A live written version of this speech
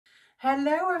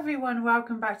Hello everyone,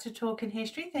 welcome back to Talking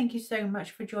History. Thank you so much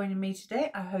for joining me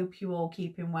today. I hope you all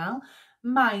keeping well.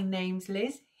 My name's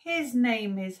Liz, his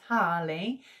name is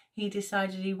Harley. He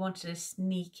decided he wanted to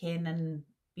sneak in and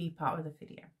be part of the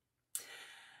video.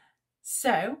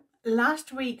 So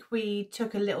last week we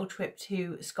took a little trip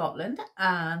to Scotland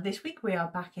and this week we are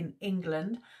back in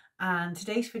England, and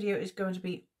today's video is going to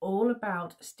be all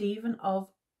about Stephen of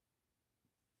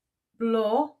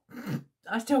Boulogne.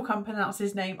 I still can't pronounce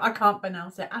his name. I can't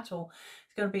pronounce it at all.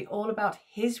 It's going to be all about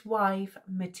his wife,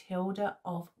 Matilda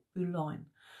of Boulogne.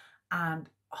 And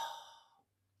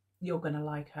you're going to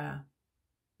like her.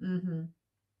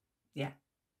 Yeah.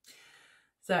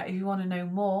 So if you want to know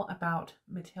more about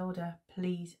Matilda,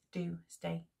 please do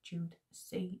stay tuned.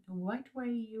 See right where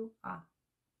you are.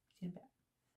 See you in a bit.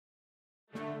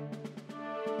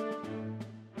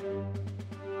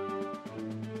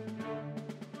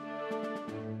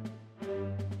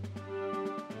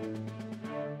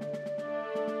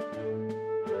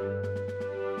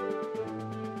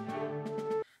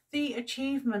 The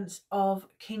achievements of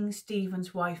King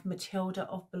Stephen's wife Matilda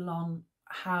of Boulogne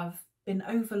have been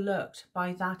overlooked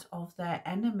by that of their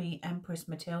enemy, Empress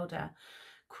Matilda.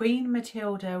 Queen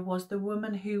Matilda was the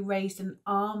woman who raised an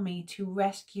army to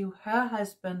rescue her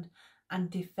husband and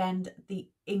defend the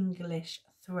English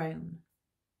throne.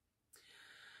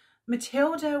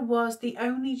 Matilda was the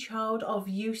only child of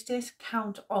Eustace,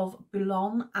 Count of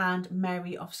Boulogne and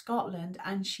Mary of Scotland,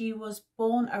 and she was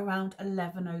born around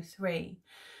 1103.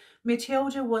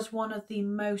 Matilda was one of the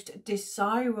most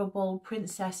desirable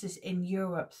princesses in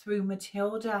Europe, through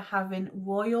Matilda having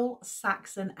royal,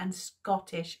 Saxon and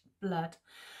Scottish blood,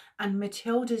 and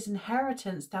Matilda's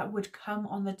inheritance that would come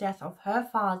on the death of her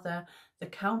father, the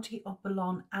County of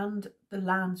Boulogne and the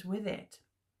lands with it.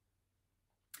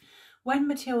 When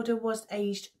Matilda was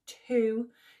aged 2,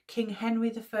 King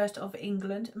Henry I of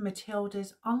England,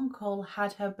 Matilda's uncle,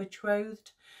 had her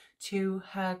betrothed to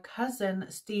her cousin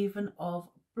Stephen of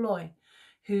Boulogne,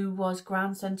 who was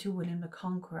grandson to William the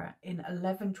Conqueror. In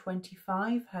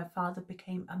 1125, her father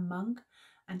became a monk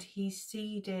and he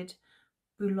ceded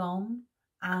Boulogne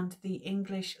and the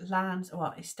English lands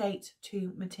or estate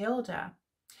to Matilda.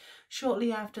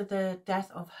 Shortly after the death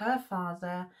of her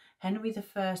father, Henry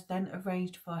I then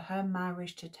arranged for her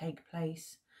marriage to take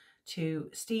place to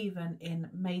Stephen in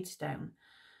Maidstone.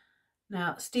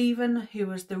 Now, Stephen, who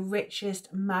was the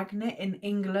richest magnate in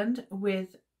England,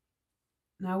 with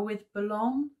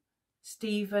Boulogne,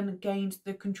 Stephen gained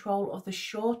the control of the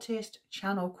shortest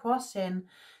channel crossing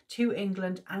to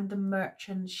England and the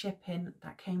merchant shipping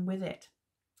that came with it.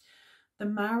 The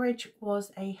marriage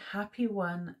was a happy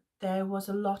one. There was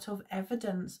a lot of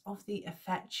evidence of the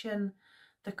affection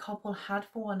the couple had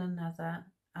for one another,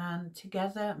 and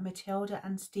together Matilda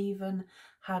and Stephen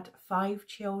had 5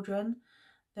 children.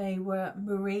 They were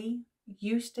Marie,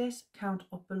 Eustace, Count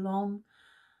of Boulogne,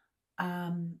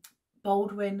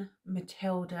 Baldwin,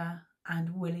 Matilda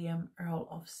and William, Earl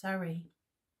of Surrey.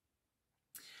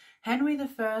 Henry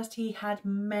I, he had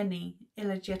many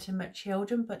illegitimate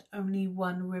children, but only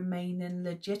one remaining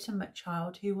legitimate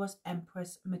child, who was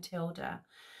Empress Matilda.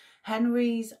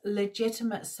 Henry's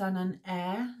legitimate son and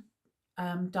heir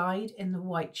died in the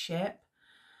White Ship,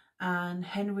 and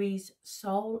Henry's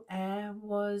sole heir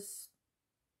was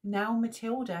now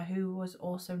Matilda, who was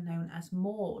also known as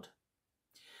Maud.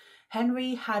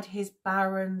 Henry had his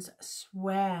barons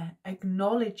swear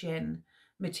acknowledging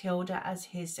Matilda as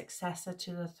his successor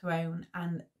to the throne,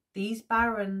 and these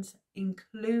barons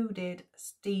included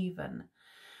Stephen.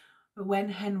 But when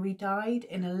Henry died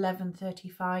in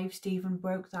 1135, Stephen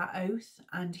broke that oath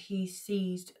and he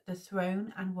seized the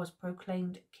throne and was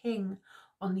proclaimed king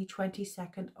on the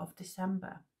 22nd of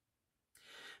December.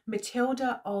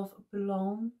 Matilda of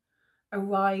Boulogne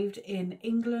arrived in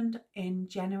England in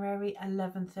January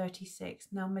 1136.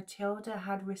 Now, Matilda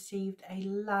had received a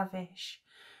lavish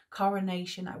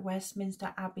coronation at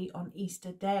Westminster Abbey on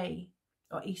Easter Day,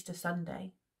 or Easter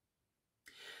Sunday.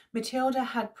 Matilda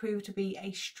had proved to be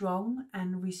a strong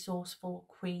and resourceful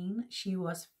queen. She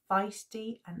was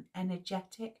feisty and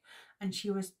energetic, and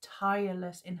she was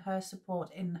tireless in her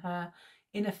support in her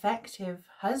ineffective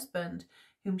husband,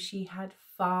 whom she had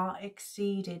far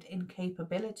exceeded in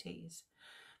capabilities.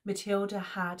 Matilda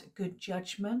had good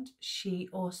judgment. She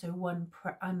also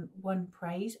won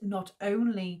praise, not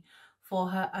only for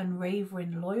her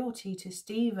unwavering loyalty to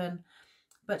Stephen,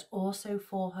 but also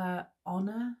for her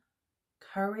honour,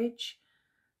 courage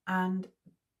and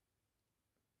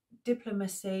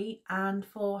diplomacy, and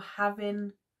for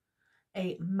having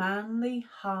a manly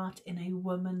heart in a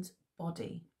woman's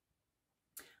body,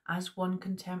 as one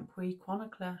contemporary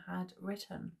chronicler had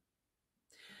written.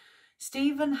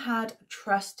 Stephen had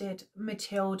trusted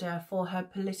Matilda for her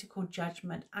political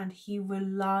judgment, and he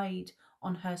relied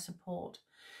on her support.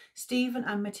 Stephen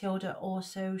and Matilda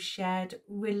also shared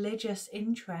religious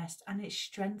interest, and it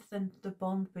strengthened the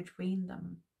bond between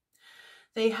them.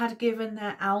 They had given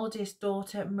their eldest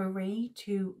daughter Marie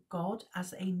to God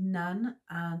as a nun,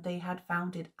 and they had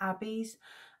founded abbeys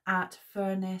at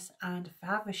Furness and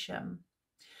Faversham.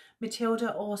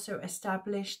 Matilda also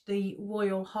established the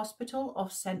Royal Hospital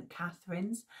of St.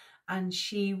 Catherine's, and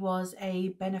she was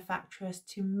a benefactress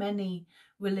to many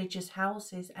religious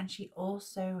houses, and she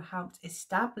also helped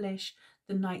establish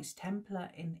the Knights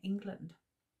Templar in England.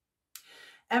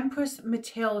 Empress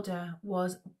Matilda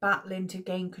was battling to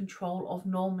gain control of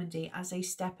Normandy as a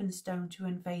stepping stone to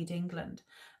invade England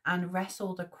and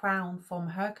wrestle the crown from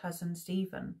her cousin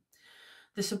Stephen.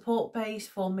 The support base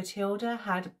for Matilda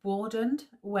had broadened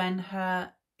when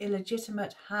her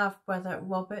illegitimate half-brother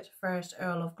Robert, 1st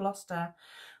Earl of Gloucester,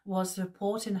 was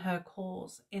supporting her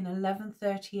cause. In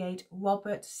 1138,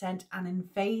 Robert sent an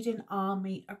invading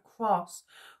army across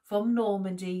from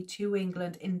Normandy to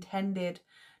England, intended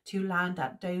to land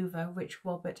at Dover, which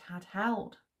Robert had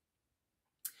held.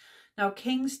 Now,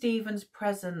 King Stephen's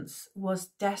presence was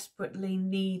desperately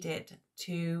needed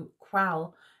to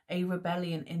quell a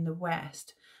rebellion in the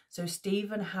west. So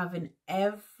Stephen, having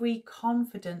every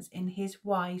confidence in his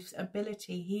wife's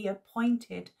ability, he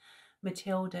appointed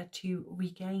Matilda to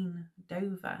regain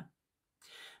Dover.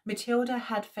 Matilda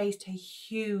had faced a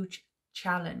huge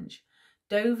challenge.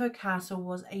 Dover Castle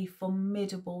was a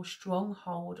formidable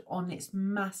stronghold on its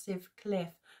massive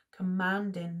cliff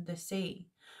commanding the sea,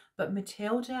 but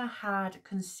Matilda had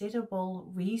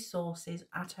considerable resources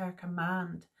at her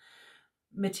command.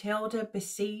 Matilda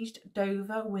besieged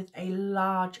Dover with a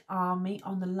large army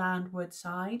on the landward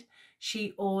side.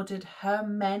 She ordered her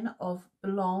men of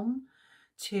Boulogne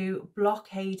to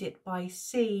blockade it by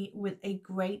sea with a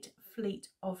great fleet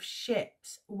of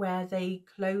ships, where they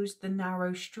closed the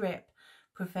narrow strip,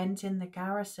 preventing the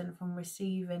garrison from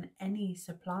receiving any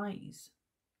supplies.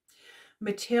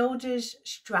 Matilda's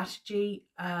strategy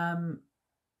had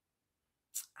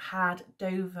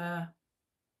Dover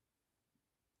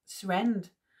surrender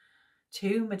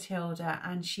to Matilda,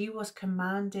 and she was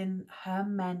commanding her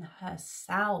men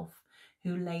herself,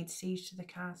 who laid siege to the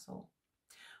castle.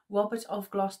 Robert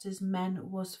of Gloucester's men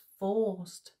was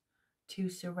forced to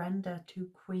surrender to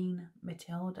Queen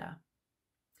Matilda.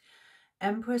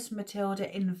 Empress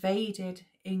Matilda invaded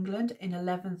England in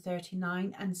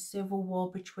 1139, and civil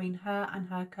war between her and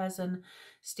her cousin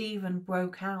Stephen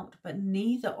broke out, but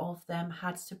neither of them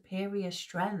had superior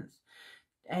strength,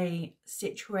 a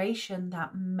situation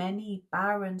that many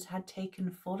barons had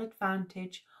taken full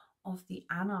advantage of the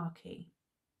anarchy.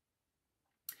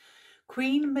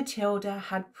 Queen Matilda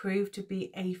had proved to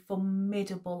be a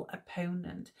formidable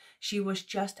opponent. She was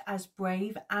just as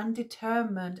brave and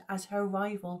determined as her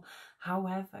rival.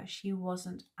 However, she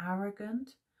wasn't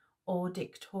arrogant or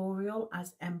dictatorial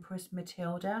as Empress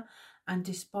Matilda, and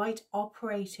despite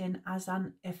operating as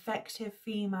an effective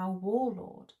female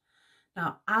warlord.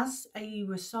 Now, as a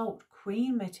result,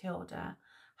 Queen Matilda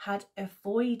had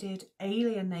avoided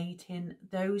alienating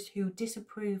those who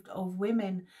disapproved of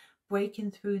women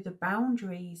breaking through the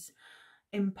boundaries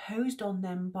imposed on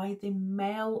them by the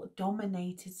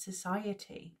male-dominated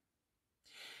society.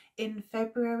 In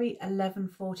February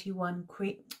 1141,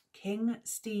 King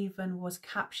Stephen was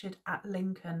captured at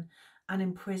Lincoln and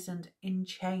imprisoned in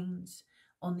chains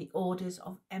on the orders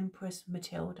of Empress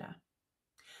Matilda.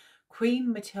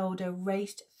 Queen Matilda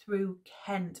raced through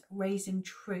Kent, raising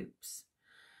troops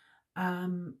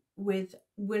with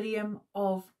William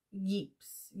of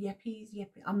Yepes,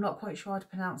 I'm not quite sure how to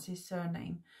pronounce his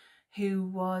surname, who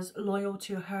was loyal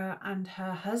to her and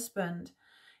her husband.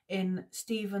 In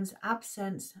Stephen's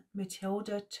absence,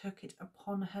 Matilda took it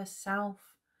upon herself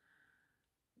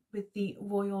with the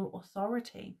royal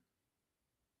authority.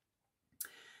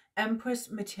 Empress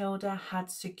Matilda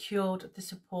had secured the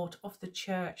support of the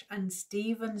church, and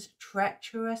Stephen's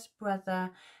treacherous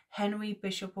brother Henry,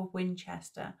 Bishop of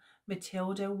Winchester.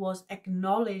 Matilda was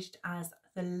acknowledged as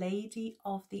the Lady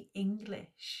of the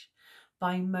English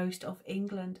by most of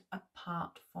England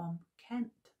apart from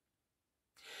Kent.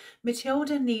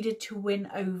 Matilda needed to win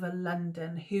over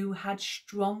London, who had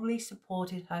strongly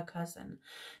supported her cousin.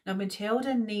 Now,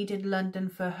 Matilda needed London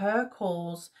for her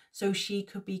cause so she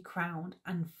could be crowned,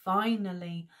 and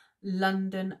finally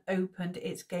London opened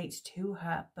its gates to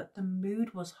her, but the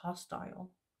mood was hostile.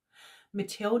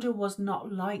 Matilda was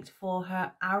not liked for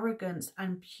her arrogance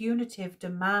and punitive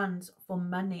demands for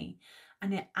money,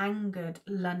 and it angered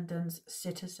London's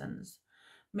citizens.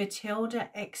 Matilda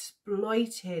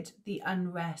exploited the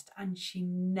unrest, and she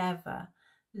never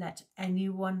let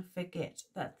anyone forget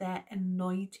that their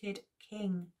anointed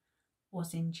king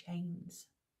was in chains.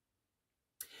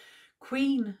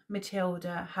 Queen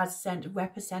Matilda has sent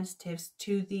representatives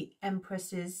to the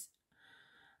empresses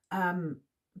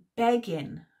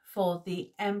begging for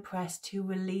the empress to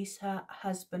release her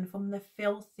husband from the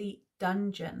filthy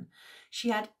dungeon. She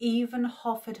had even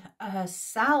offered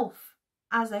herself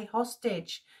as a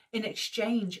hostage in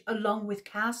exchange, along with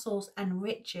castles and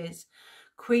riches.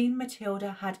 Queen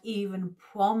Matilda had even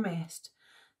promised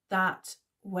that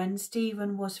when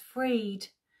Stephen was freed,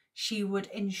 she would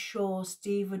ensure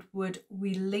Stephen would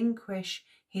relinquish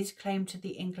his claim to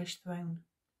the English throne.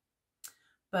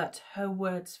 But her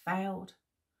words failed.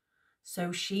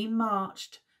 So she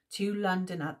marched to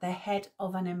London at the head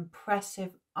of an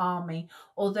impressive army.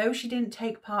 Although she didn't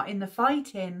take part in the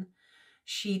fighting,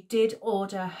 she did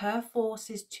order her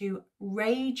forces to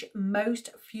rage most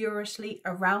furiously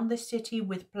around the city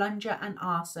with plunder and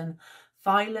arson,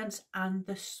 violence and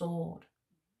the sword.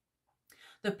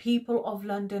 The people of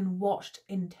London watched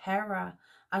in terror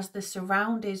as the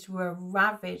surroundings were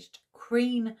ravaged.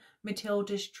 Queen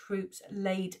Matilda's troops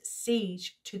laid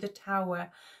siege to the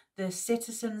tower. The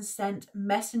citizens sent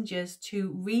messengers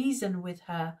to reason with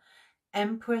her.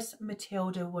 Empress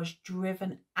Matilda was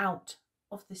driven out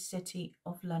of the city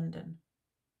of London.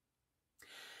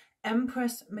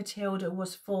 Empress Matilda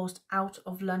was forced out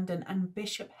of London, and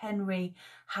Bishop Henry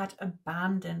had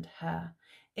abandoned her.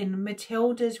 In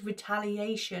Matilda's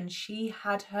retaliation, she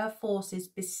had her forces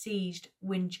besieged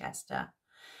Winchester.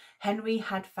 Henry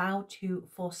had vowed to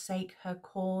forsake her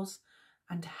cause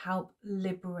and help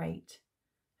liberate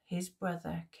his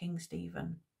brother, King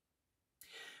Stephen.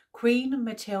 Queen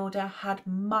Matilda had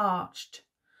marched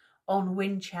on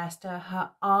Winchester,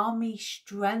 her army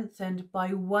strengthened by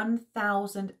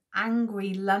 1,000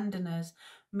 angry Londoners.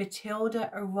 Matilda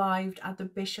arrived at the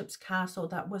bishop's castle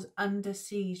that was under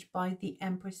siege by the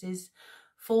empress's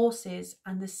forces,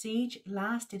 and the siege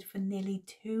lasted for nearly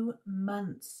 2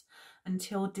 months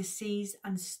until disease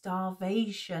and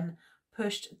starvation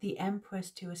pushed the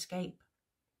empress to escape.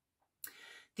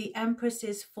 The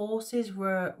empress's forces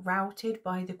were routed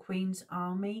by the queen's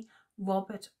army.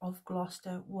 Robert of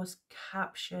Gloucester was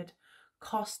captured,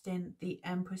 costing the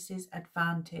empress's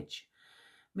advantage.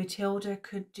 Matilda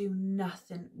could do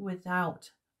nothing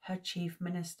without her chief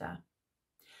minister.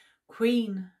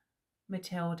 Queen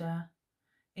Matilda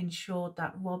ensured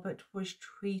that Robert was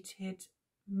treated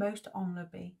most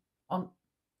honourably, was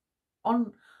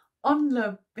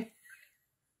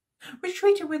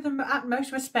treated with the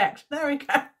utmost respect. There we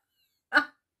go.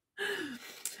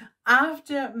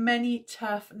 After many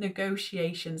tough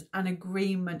negotiations, an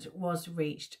agreement was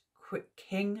reached.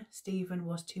 King Stephen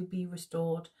was to be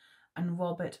restored and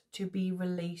Robert to be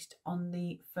released on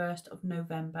the 1st of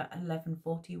November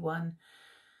 1141.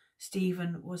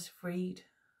 Stephen was freed.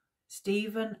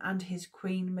 Stephen and his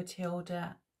queen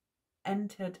Matilda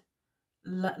entered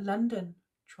London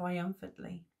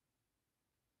triumphantly.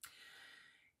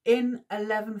 In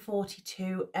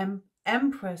 1142,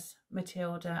 Empress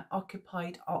Matilda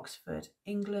occupied Oxford.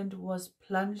 England was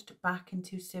plunged back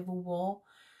into civil war.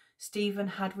 Stephen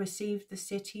had received the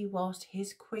city whilst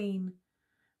his queen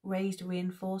raised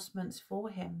reinforcements for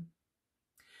him.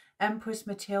 Empress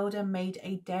Matilda made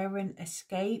a daring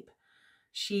escape.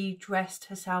 She dressed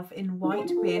herself in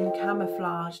white, being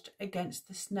camouflaged against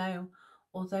the snow.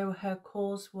 Although her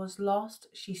cause was lost,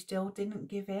 she still didn't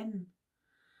give in.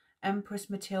 Empress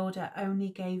Matilda only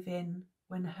gave in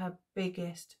when her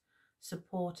biggest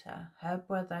supporter, her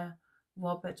brother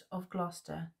Robert of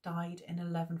Gloucester, died in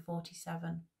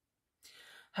 1147.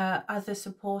 Her other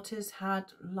supporters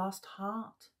had lost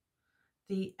heart.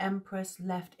 The Empress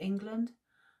left England.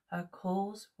 Her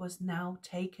cause was now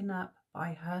taken up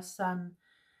by her son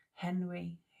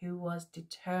Henry, who was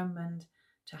determined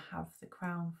to have the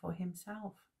crown for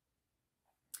himself.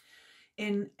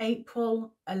 In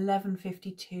April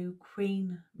 1152,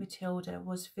 Queen Matilda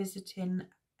was visiting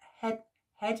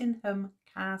Hedenham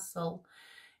Castle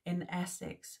in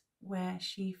Essex, where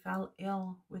she fell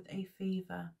ill with a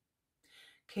fever.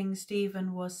 King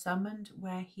Stephen was summoned,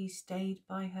 where he stayed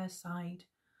by her side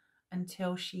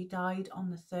until she died on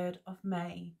the 3rd of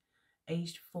May,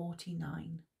 aged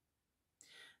 49.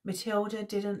 Matilda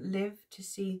didn't live to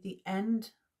see the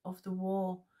end of the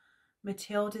war.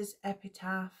 Matilda's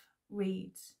epitaph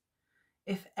reads,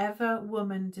 "If ever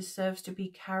woman deserves to be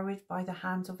carried by the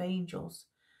hands of angels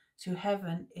to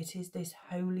heaven, it is this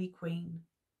holy queen."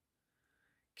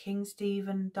 King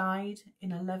Stephen died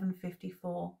in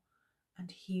 1154,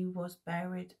 and he was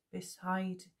buried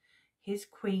beside his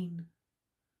queen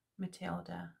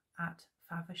Matilda at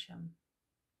Faversham.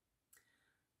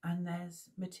 And there's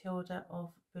Matilda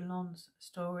of Boulogne's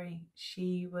story.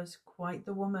 She was quite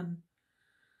the woman.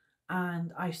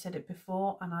 And I've said it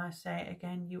before and I say it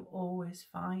again, you always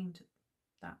find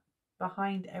that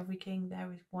behind every king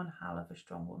there is one hell of a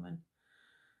strong woman.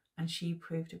 And she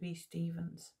proved to be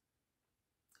Stephen's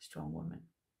strong woman.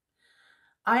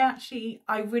 I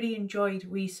really enjoyed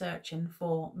researching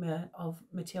for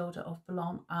Matilda of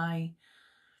Boulogne.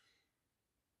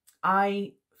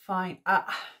 I find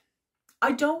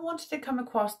I don't want it to come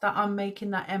across that I'm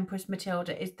making that Empress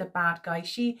Matilda is the bad guy.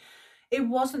 It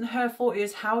wasn't her fault. It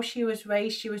was how she was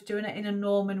raised. She was doing it in a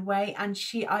Norman way, and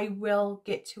I will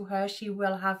get to her. She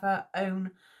will have her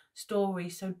own story,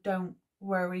 so don't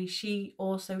worry. She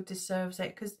also deserves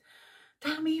it, because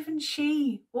damn, even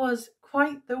she was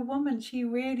quite the woman. She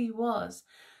really was.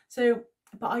 So,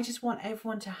 but I just want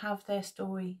everyone to have their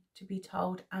story to be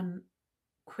told. And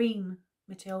Queen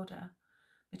Matilda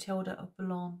of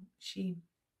Boulogne, she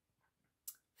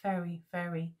very,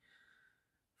 very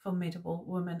formidable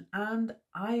woman. And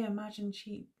I imagine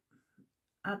she,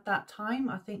 at that time,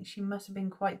 I think she must have been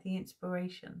quite the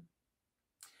inspiration.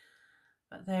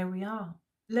 But there we are.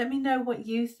 Let me know what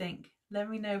you think. Let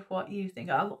me know what you think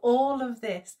of all of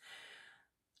this.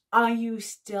 Are you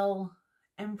still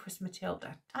Empress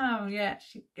Matilda? Oh yeah,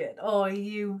 she's good. Or are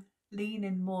you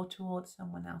leaning more towards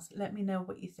someone else? Let me know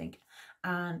what you think.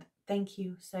 And thank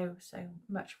you so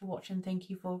much for watching. Thank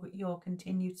you for your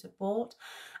continued support.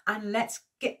 And let's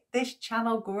get this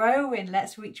channel growing.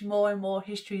 Let's reach more and more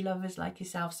history lovers like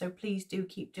yourself. So please do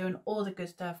keep doing all the good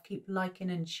stuff. Keep liking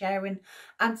and sharing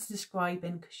and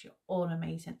subscribing, because you're all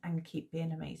amazing, and keep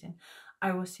being amazing.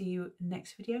 I will see you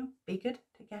next video. Be good.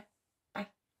 Take care. Bye.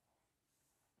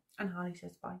 And Harley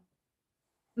says bye.